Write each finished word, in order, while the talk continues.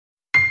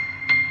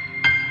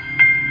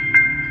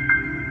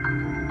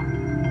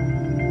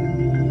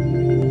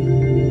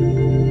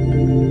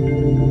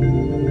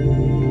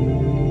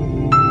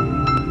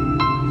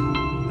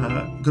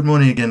Good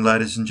morning again,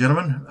 ladies and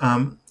gentlemen.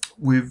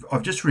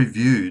 I've just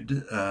reviewed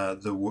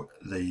the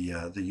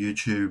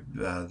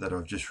YouTube that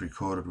I've just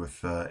recorded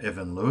with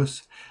Evan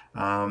Lewis,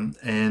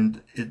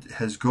 and it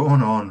has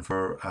gone on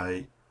for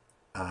a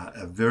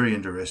very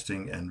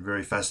interesting and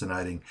very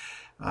fascinating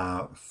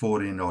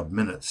 14 odd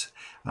minutes.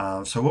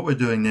 So what we're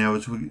doing now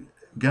is we're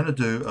going to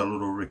do a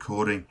little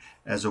recording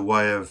as a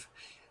way of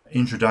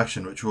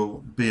introduction, which will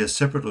be a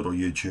separate little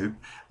YouTube,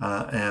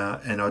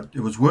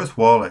 it was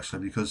worthwhile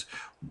actually because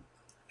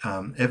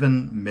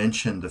Evan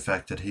mentioned the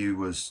fact that he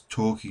was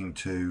talking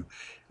to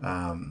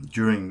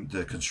during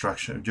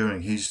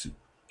his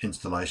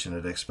installation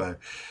at Expo,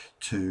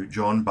 to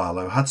John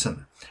Barlow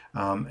Hudson,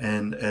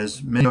 and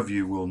as many of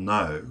you will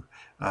know,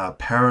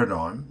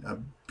 Paradigm, a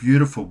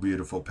beautiful,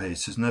 beautiful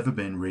piece, has never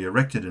been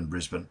re-erected in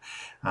Brisbane,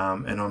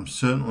 and I'm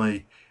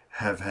certainly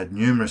have had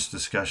numerous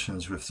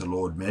discussions with the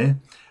Lord Mayor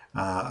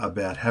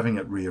about having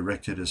it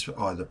re-erected as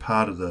either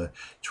part of the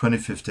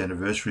 25th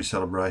anniversary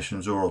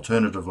celebrations or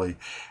alternatively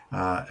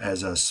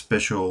as a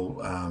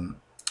special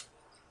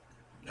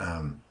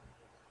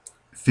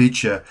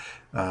feature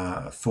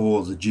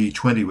for the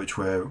G20, which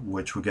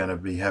we're going to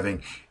be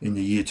having in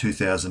the year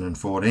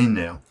 2014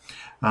 now.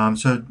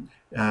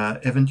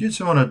 Evan, do you just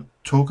want to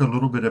talk a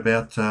little bit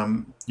about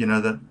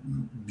that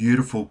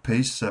beautiful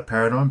piece,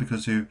 Paradigm,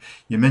 because you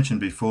mentioned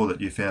before that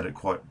you found it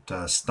quite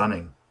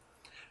stunning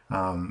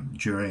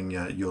during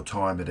your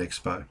time at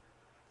Expo?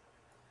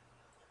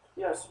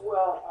 Yes,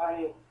 well,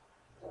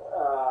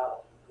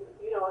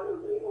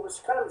 it was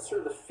kind of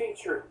sort of the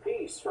featured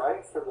piece,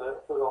 right, for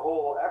the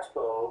whole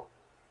Expo.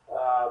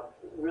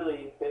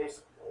 Really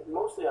based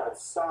mostly on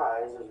its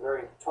size. It's a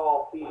very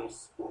tall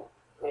piece,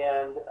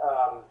 and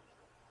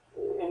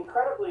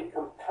incredibly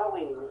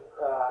compelling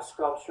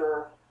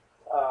sculpture.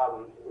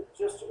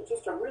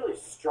 Just a really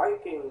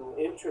striking,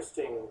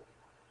 interesting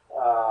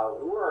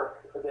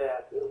work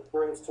that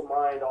brings to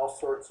mind all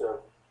sorts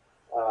of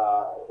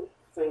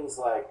things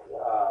like,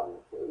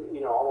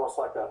 almost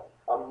like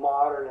a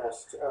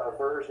modernist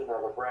version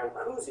of a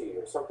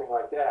Brancusi or something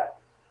like that.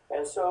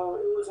 And so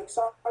it was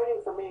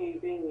exciting for me,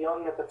 being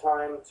young at the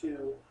time,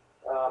 to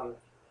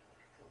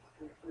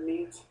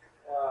meet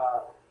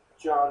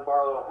John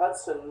Barlow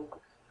Hudson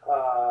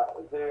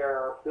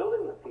there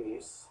building the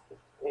piece.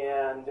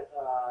 And,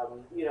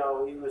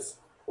 he was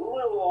a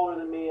little older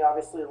than me,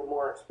 obviously a little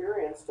more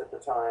experienced at the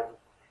time,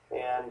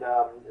 and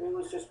it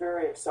was just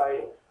very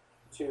exciting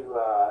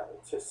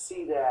to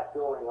see that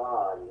going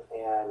on,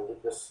 and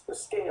the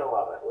scale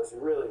of it was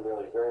really,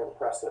 really very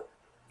impressive.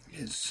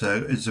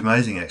 It's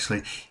amazing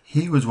actually.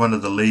 He was one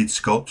of the lead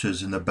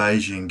sculptors in the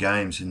Beijing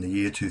Games in the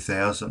year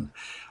 2000,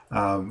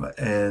 and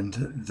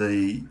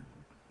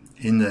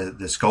in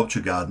the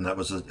sculpture garden that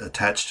was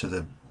attached to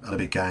the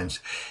Olympic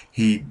Games,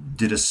 he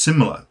did a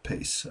similar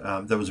piece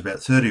that was about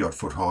 30 odd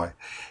foot high,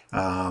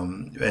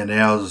 and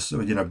ours,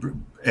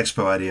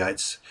 Expo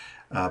 88's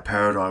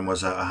Paradigm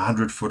was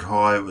 100 foot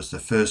high. It was the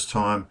first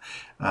time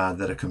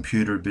that a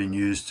computer had been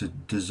used to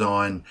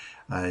design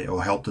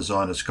or help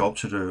design a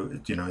sculpture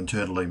to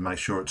internally make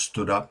sure it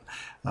stood up,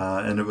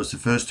 and it was the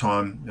first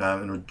time,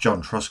 and it was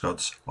John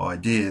Truscott's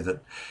idea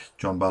that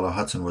John Barlow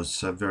Hudson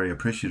was very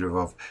appreciative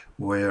of,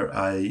 where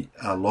a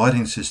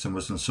lighting system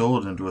was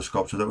installed into a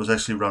sculpture that was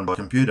actually run by a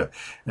computer.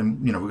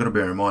 And we've got to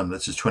bear in mind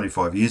this is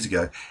 25 years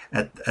ago,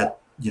 at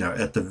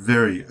the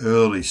very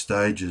early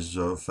stages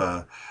of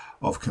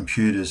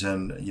computers,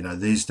 and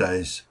these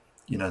days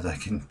they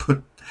can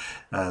put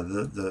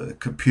the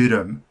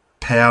computer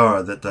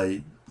power that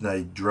they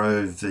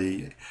drove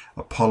the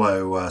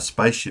Apollo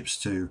spaceships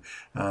to,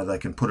 they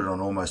can put it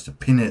on almost a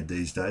pinhead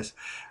these days.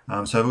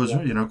 So it was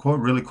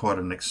quite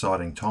an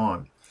exciting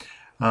time.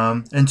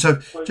 And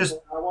so But just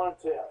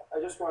I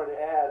just wanted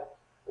to add,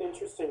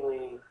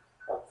 interestingly,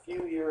 a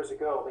few years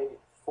ago, maybe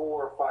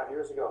 4 or 5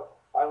 years ago,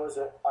 I was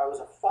a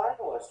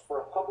finalist for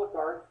a public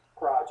art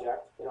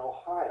project in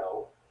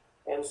Ohio,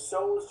 and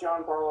so was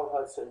John Barlow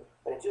Hudson.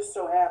 And it just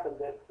so happened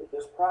that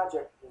this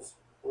project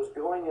was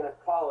going in a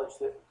college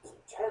that was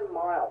 10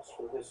 miles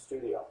from his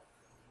studio.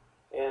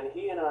 And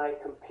he and I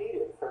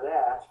competed for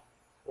that,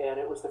 and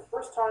it was the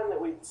first time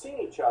that we'd seen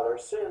each other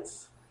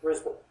since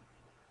Brisbane.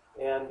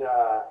 And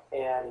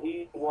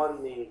he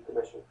won the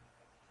commission.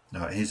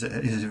 no,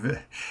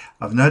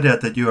 I've no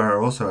doubt that you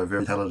are also a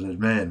very talented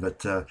man,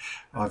 but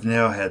I've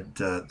now had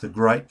the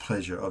great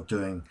pleasure of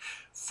doing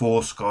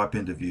 4 Skype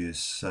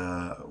interviews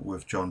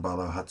with John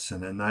Barlow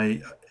Hudson,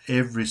 and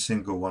every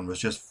single one was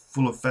just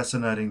full of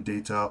fascinating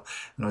detail,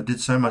 and I did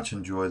so much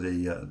enjoy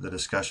the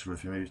discussion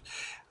with him.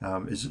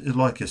 Is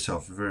like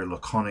yourself, a very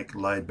laconic,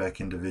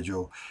 laid-back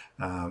individual,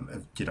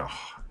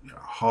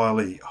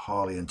 highly,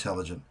 highly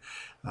intelligent.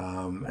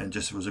 And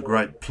just it was a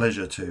great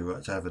pleasure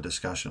to have a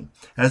discussion,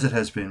 as it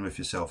has been with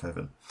yourself,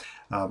 Evan.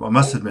 I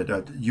must admit,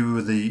 you were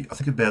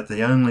about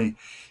the only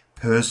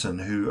person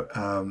who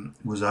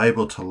was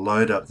able to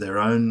load up their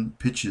own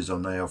pictures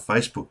on their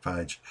Facebook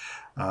page,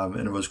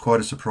 and it was quite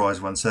a surprise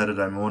one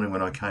Saturday morning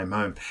when I came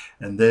home,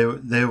 and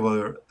there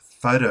were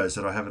photos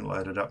that I haven't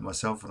loaded up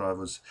myself, and I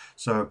was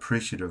so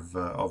appreciative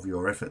of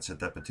your efforts at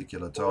that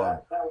particular Well, time.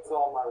 that was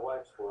all my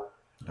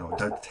No,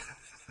 don't.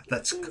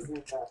 That's She's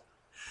good.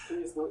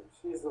 the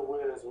she's the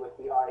whiz with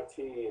the IT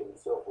and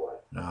so forth.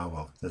 Oh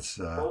well, that's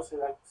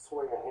Mostly I can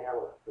swing a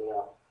hammer,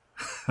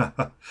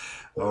 all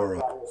or a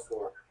right.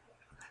 dinosaur.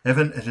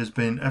 Evan, it has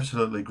been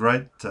absolutely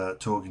great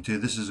talking to you.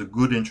 This is a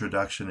good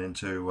introduction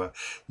into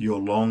your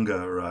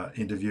longer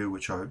interview,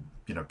 which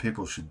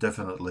people should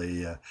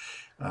definitely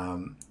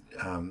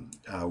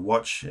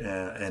watch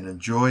and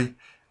enjoy.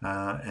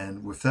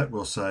 And with that,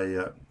 we'll say,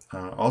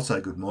 I'll say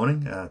good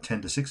morning,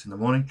 10 to 6 in the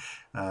morning.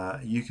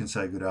 You can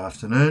say good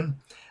afternoon.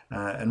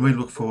 And we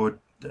look forward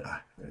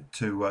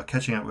to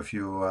catching up with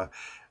you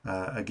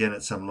again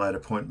at some later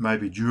point,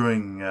 maybe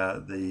during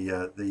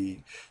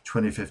the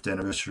 25th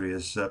anniversary,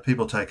 as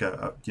people take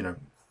a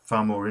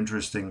far more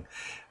interesting,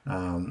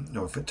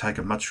 or take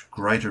a much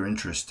greater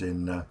interest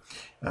in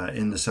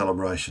the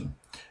celebration.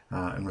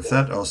 And with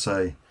that, I'll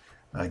say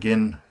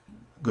again,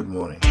 good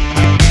morning.